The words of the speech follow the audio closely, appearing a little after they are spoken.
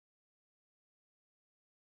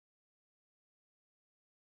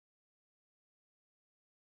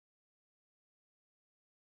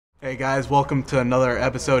Hey guys, welcome to another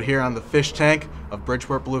episode here on the Fish Tank of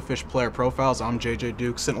Bridgeport Bluefish Player Profiles. I'm JJ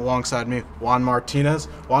Duke, sitting alongside me, Juan Martinez.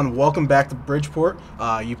 Juan, welcome back to Bridgeport.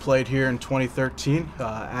 You played here in 2013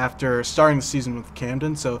 after starting the season with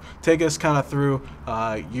Camden. So take us kind of through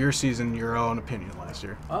your season, your own opinion last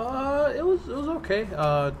year. It was okay.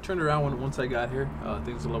 Turned around once I got here.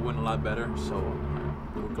 Things went a lot better. So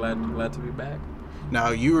we're glad to be back.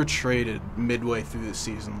 Now, you were traded midway through the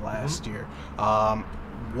season last year.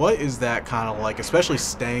 What is that kind of like, especially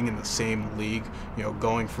staying in the same league,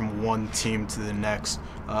 going from one team to the next?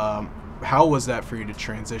 How was that for you to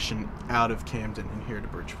transition out of Camden and here to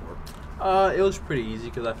Bridgeport? It was pretty easy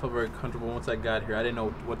because I felt very comfortable once I got here. I didn't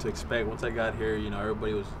know what to expect. Once I got here,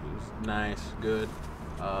 everybody was nice, good.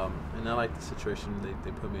 And I liked the situation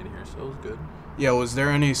they put me in here, so it was good. Yeah, was there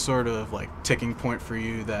any sort of like ticking point for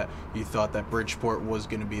you that you thought that Bridgeport was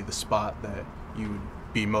going to be the spot that you would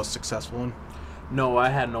be most successful in? No, I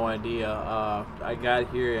had no idea. I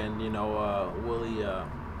got here and, Willie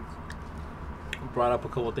brought up a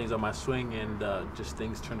couple of things on my swing and just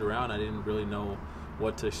things turned around. I didn't really know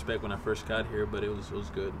what to expect when I first got here, but it was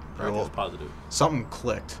good. It was positive. Something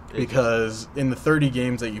clicked because in the 30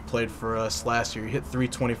 games that you played for us last year, you hit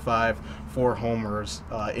 325, 4 homers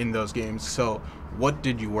in those games. So what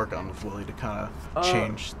did you work on with Willie to kind of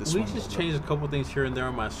change the swing? We just changed a couple things here and there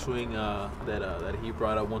on my swing that he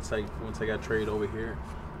brought up once I got traded over here.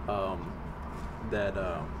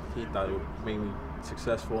 That he thought it would make me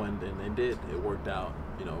successful, and it did. It worked out.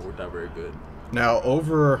 It worked out very good. Now,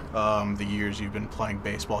 over the years you've been playing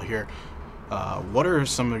baseball here, what are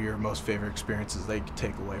some of your most favorite experiences that you can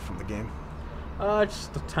take away from the game?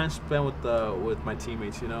 Just the time spent with my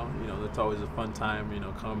teammates. That's always a fun time.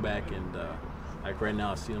 Coming back and like right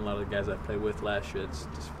now, seeing a lot of the guys I played with last year, it's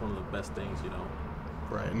just one of the best things.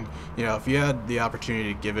 Right, and if you had the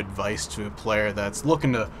opportunity to give advice to a player that's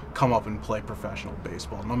looking to come up and play professional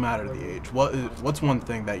baseball, no matter the age, what's one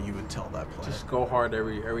thing that you would tell that player? Just go hard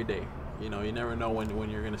every day. You never know when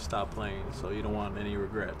you're going to stop playing, so you don't want any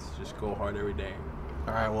regrets. Just go hard every day.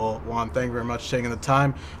 All right, well, Juan, thank you very much for taking the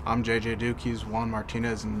time. I'm JJ Duke, he's Juan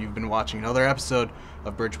Martinez, and you've been watching another episode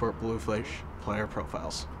of Bridgeport Bluefish Player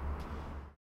Profiles.